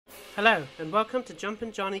Hello and welcome to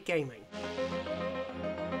Jumpin' Johnny Gaming.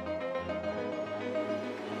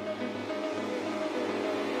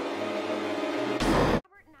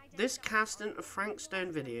 This casting of Frank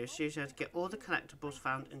Stone video shows you how to get all the collectibles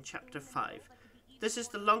found in Chapter 5. This is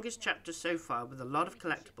the longest chapter so far with a lot of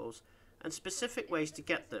collectibles and specific ways to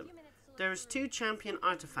get them. There is 2 champion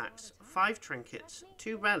artifacts, 5 trinkets,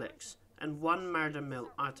 2 relics, and 1 murder mill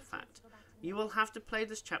artifact. You will have to play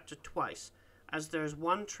this chapter twice, as there is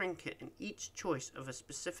 1 trinket in each choice of a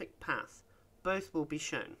specific path. Both will be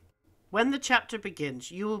shown. When the chapter begins,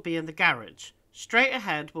 you will be in the garage. Straight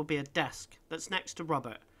ahead will be a desk that's next to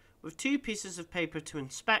Robert, with 2 pieces of paper to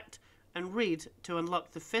inspect and read to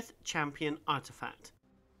unlock the 5th champion artifact.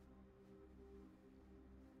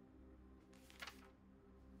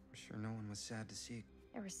 I'm sure no one was sad to see.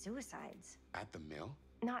 There were suicides. At the mill?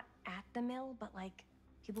 Not at the mill, but like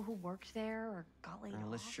people who worked there or got laid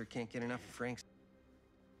Liz off. sure can't get enough of Frank's.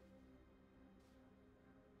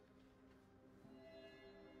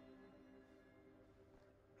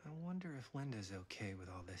 I wonder if Linda's okay with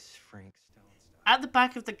all this Frank Stone stuff. At the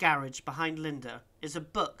back of the garage behind Linda is a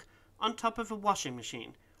book on top of a washing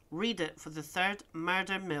machine. Read it for the 3rd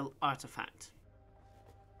murder mill artifact.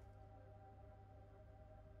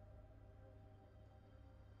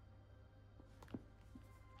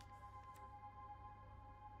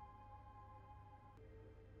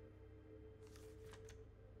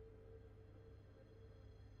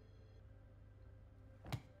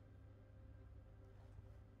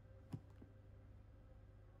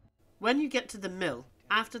 When you get to the mill,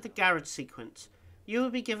 after the garage sequence, you will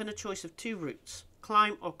be given a choice of 2 routes,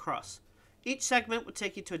 climb or cross. Each segment will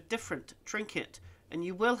take you to a different trinket, and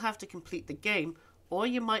you will have to complete the game, or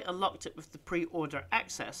you might unlock it with the pre-order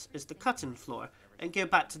access as the cut-in floor, and go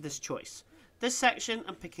back to this choice. This section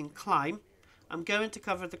I'm picking climb. I'm going to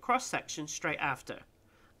cover the cross section straight after.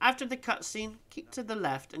 After the cutscene, keep to the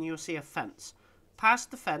left and you will see a fence. Past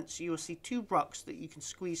the fence you will see 2 rocks that you can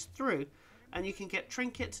squeeze through, and you can get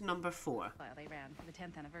trinket number 4. Well, they ran for the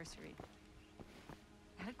 10th anniversary.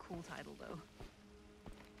 Had a cool title, though.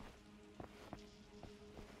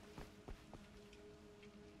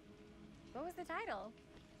 What was the title?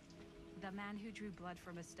 The Man Who Drew Blood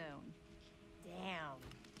from a Stone. Damn.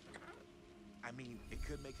 I mean, it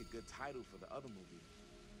could make a good title for the other movie.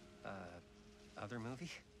 Other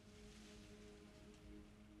movie?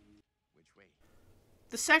 Which way?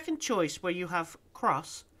 The second choice, where you have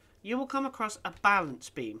cross, you will come across a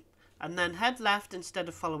balance beam, and then head left instead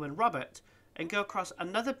of following Robert, and go across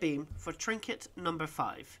another beam for trinket number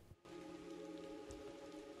 5.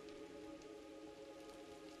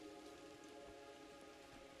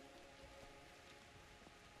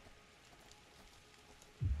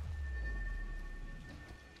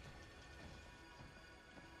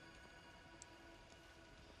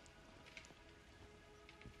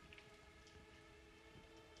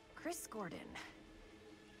 Chris Gordon.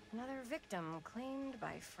 Another victim claimed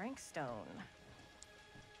by Frank Stone.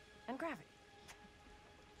 And gravity.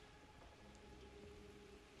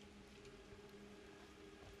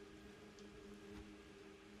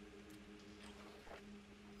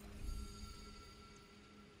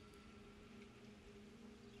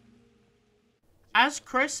 As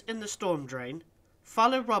Chris in the storm drain,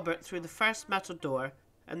 follow Robert through the first metal door,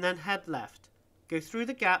 and then head left. Go through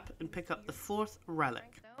the gap and pick up the 4th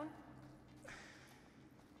relic.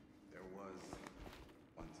 There was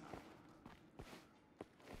one time.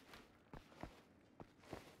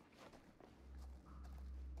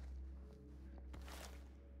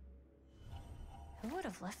 Who would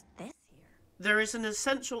have left this here? There is an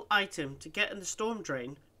essential item to get in the storm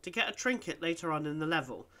drain to get a trinket later on in the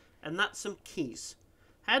level, and that's some keys.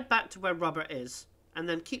 Head back to where Robert is, and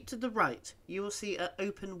then keep to the right. You will see an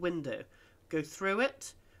open window. Go through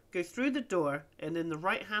it, go through the door, and in the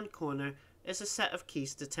right hand corner is a set of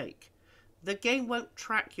keys to take. The game won't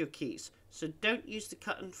track your keys, so don't use the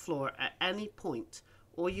cut-in floor at any point,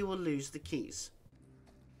 or you will lose the keys.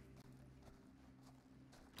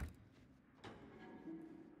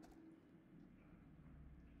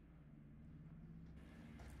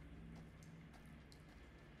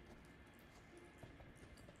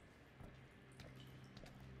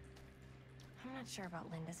 I'm not sure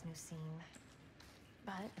about Linda's new scene.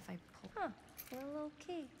 But if I pull... Huh, little low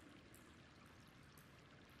key.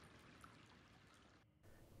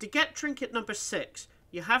 To get trinket number 6,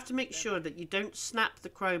 you have to make sure that you don't snap the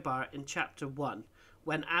crowbar in chapter 1,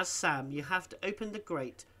 when as Sam you have to open the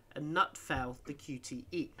grate and nut fell the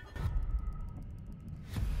QTE.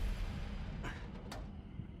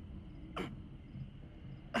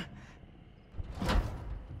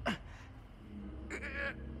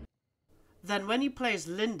 Then when you play as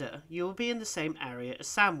Linda, you will be in the same area as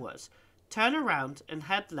Sam was. Turn around and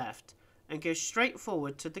head left and go straight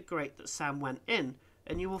forward to the grate that Sam went in,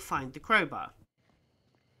 and you will find the crowbar.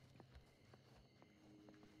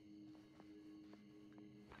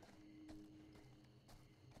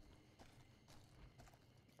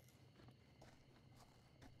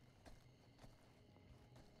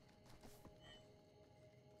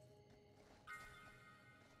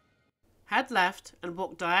 Head left and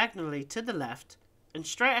walk diagonally to the left, and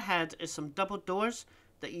straight ahead is some double doors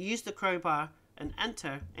that you use the crowbar and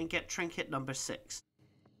enter and get trinket number 6.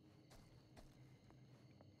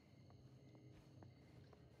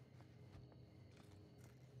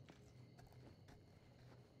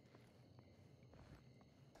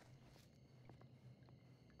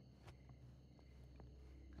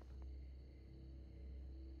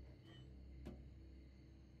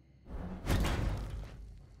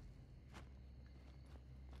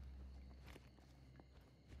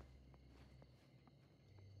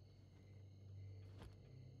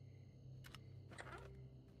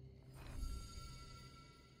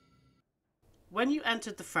 When you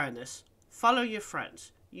enter the furnace, follow your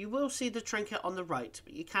friends. You will see the trinket on the right,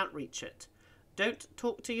 but you can't reach it. Don't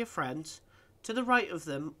talk to your friends. To the right of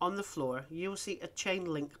them, on the floor, you will see a chain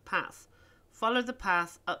link path. Follow the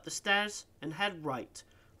path up the stairs and head right.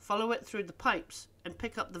 Follow it through the pipes and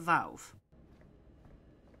pick up the valve.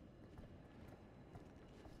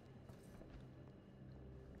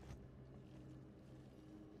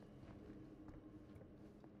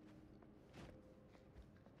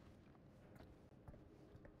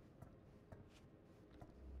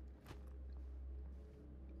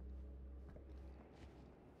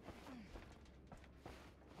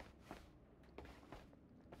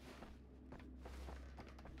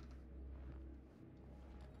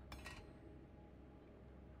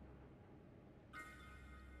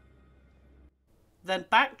 Then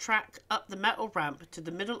backtrack up the metal ramp to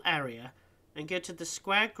the middle area and go to the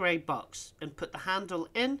square grey box and put the handle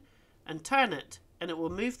in and turn it, and it will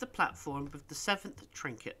move the platform with the 7th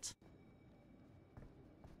trinket.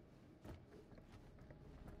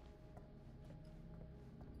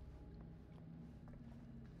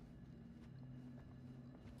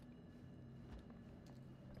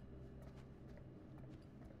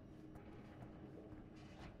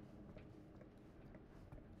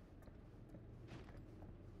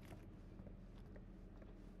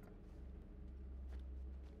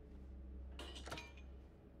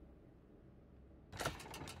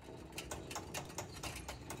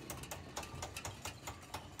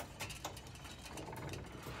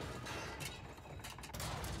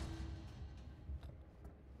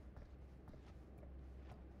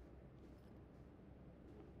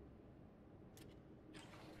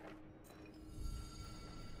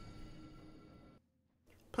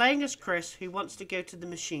 Playing as Chris, who wants to go to the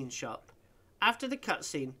machine shop. After the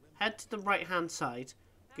cutscene, head to the right hand side,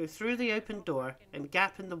 go through the open door and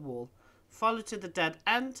gap in the wall, follow to the dead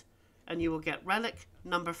end, and you will get relic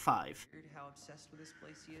number 5. Weird how obsessed with this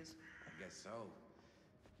place he is. I guess so.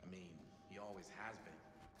 I mean, he always has been,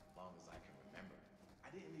 as long as I can remember. I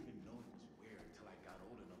didn't even know it was weird until I got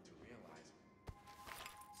old enough to realize it.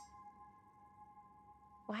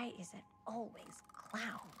 Why is it always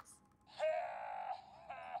clowns?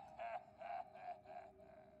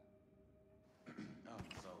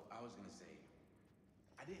 So I was gonna say,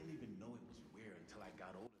 I didn't even know it was weird until I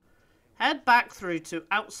got old enough. Head back through to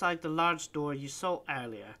outside the large door you saw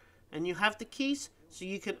earlier, and you have the keys so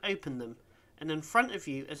you can open them, and in front of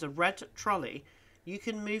you is a red trolley. You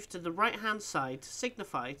can move to the right hand side,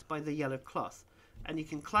 signified by the yellow cloth, and you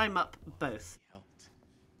can climb up both. Helped.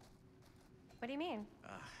 What do you mean?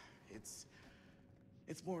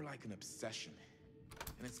 It's more like an obsession,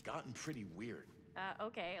 and it's gotten pretty weird.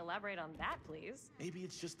 Okay, elaborate on that, please. Maybe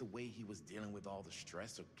it's just the way he was dealing with all the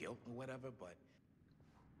stress or guilt or whatever, but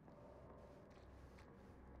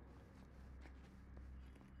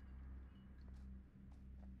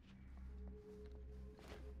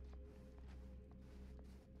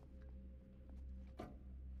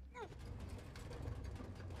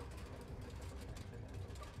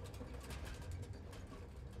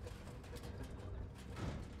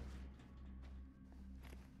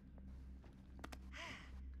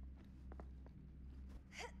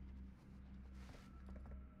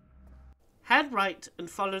Head right and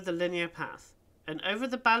follow the linear path, and over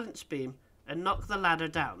the balance beam and knock the ladder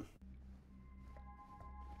down.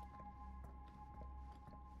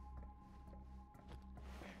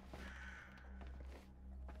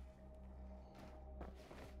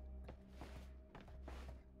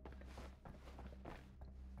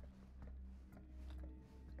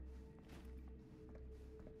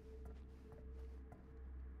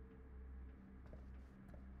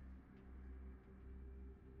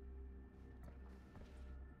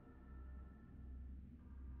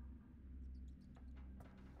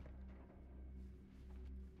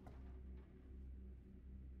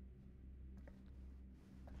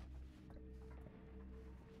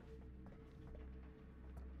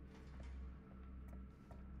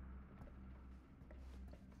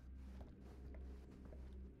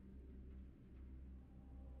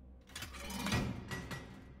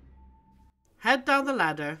 Head down the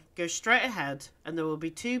ladder, go straight ahead, and there will be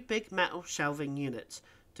 2 big metal shelving units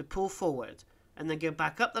to pull forward, and then go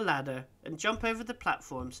back up the ladder and jump over the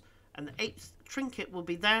platforms, and the 8th trinket will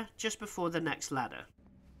be there just before the next ladder.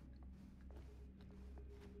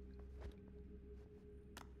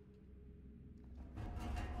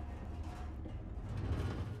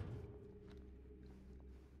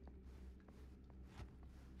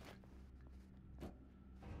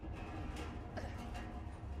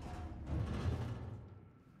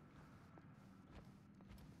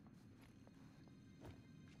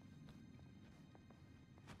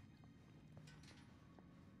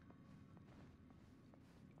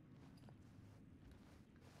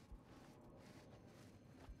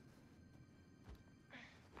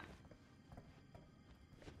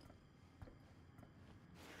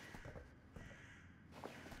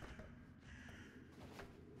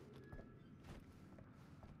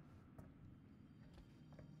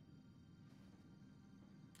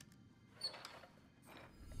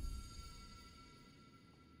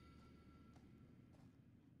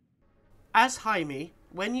 As Jaime,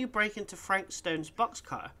 when you break into Frank Stone's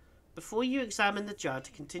boxcar, before you examine the jar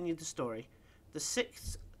to continue the story, the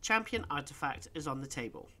 6th champion artifact is on the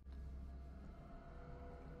table.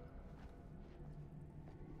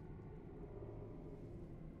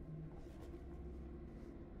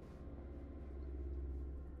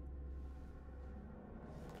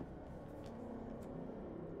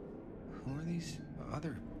 Who are these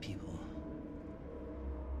other people?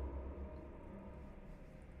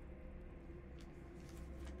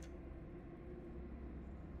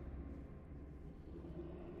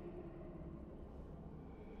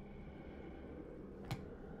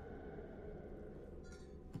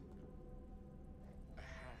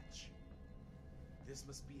 This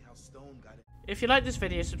must be how Stone got it. If you like this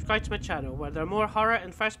video, subscribe to my channel where there are more horror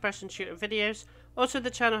and first-person shooter videos. Also, the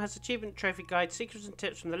channel has achievement trophy guides, secrets and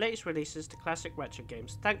tips from the latest releases to classic retro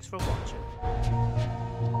games. Thanks for watching.